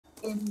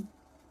in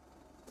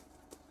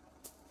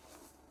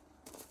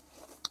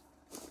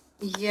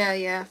yeah,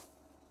 yeah.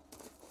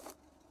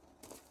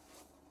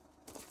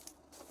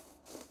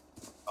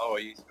 Oh,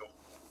 you still.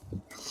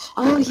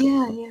 Oh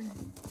yeah, yeah.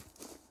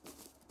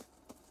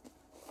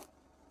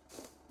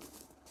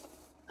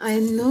 I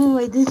know.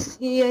 I did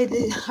see. I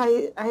did.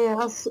 I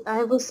asked.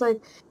 I was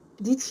like,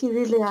 did he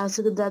really ask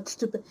that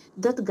stupid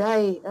that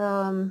guy?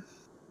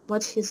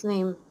 What's his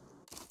name?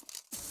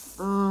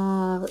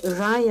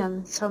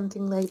 Ryan,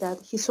 something like that.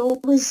 He's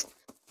always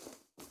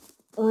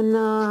on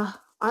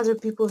other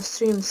people's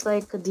streams,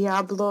 like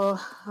Diablo,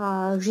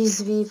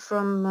 Rizvi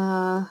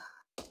from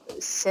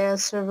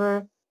CS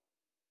server.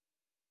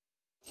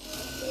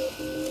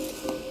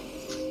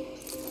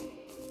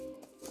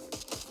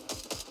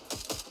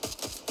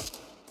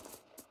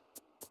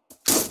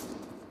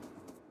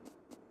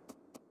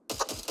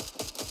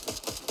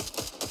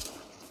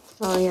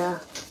 Oh yeah,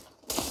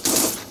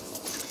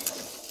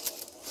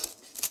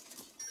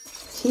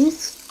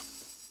 he's.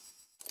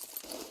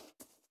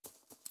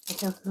 I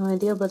have no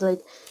idea, but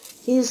like,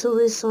 he's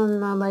always on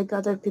like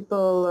other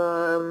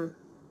people.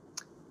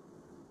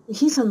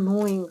 He's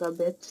annoying a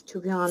bit,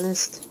 to be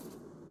honest.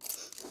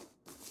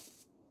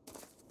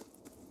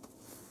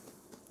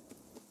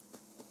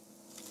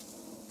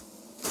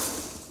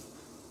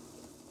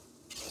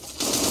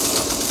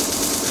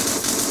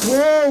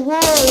 Whoa,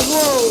 whoa,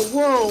 whoa,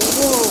 whoa,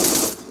 whoa.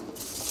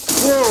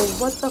 Whoa,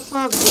 what the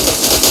fuck, dude?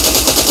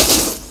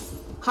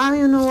 How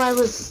you know I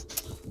was...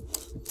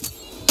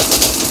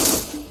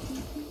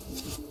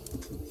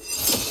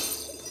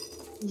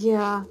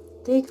 Yeah,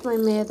 take my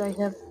med, I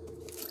have...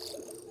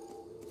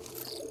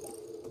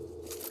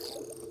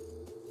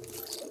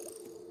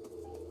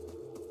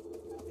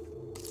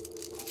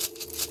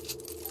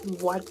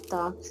 What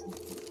the...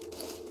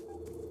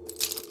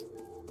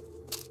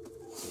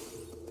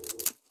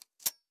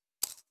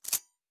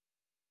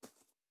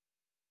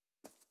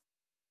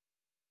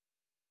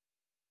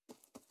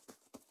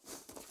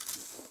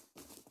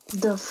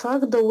 The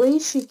fuck, the way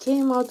she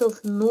came out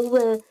of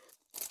nowhere,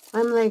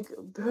 I'm like,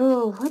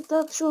 bro, what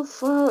the actual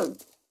fuck?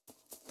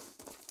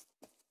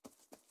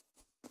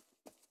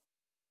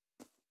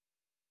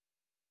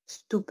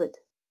 Stupid.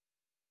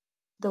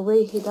 The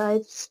way he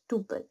died,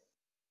 stupid.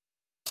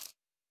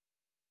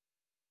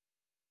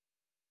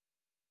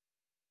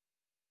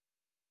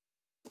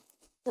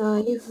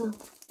 If...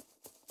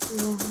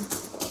 Yeah.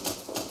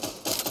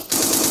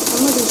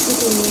 Somebody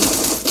shooting me.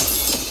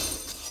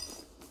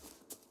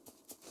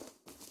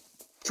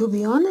 To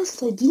be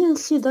honest, I didn't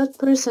see that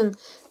person.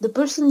 The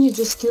person you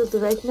just killed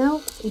right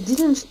now, it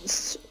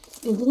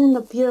didn't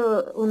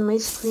appear on my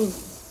screen.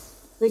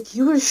 Like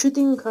you were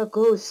shooting a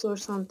ghost or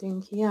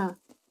something, yeah.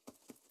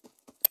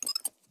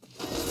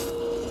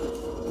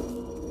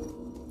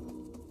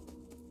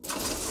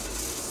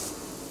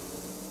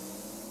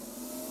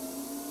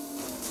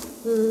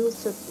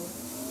 It's okay.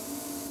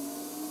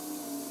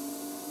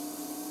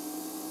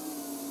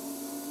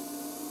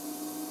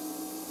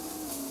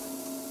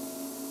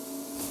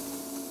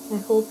 I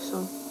hope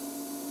so.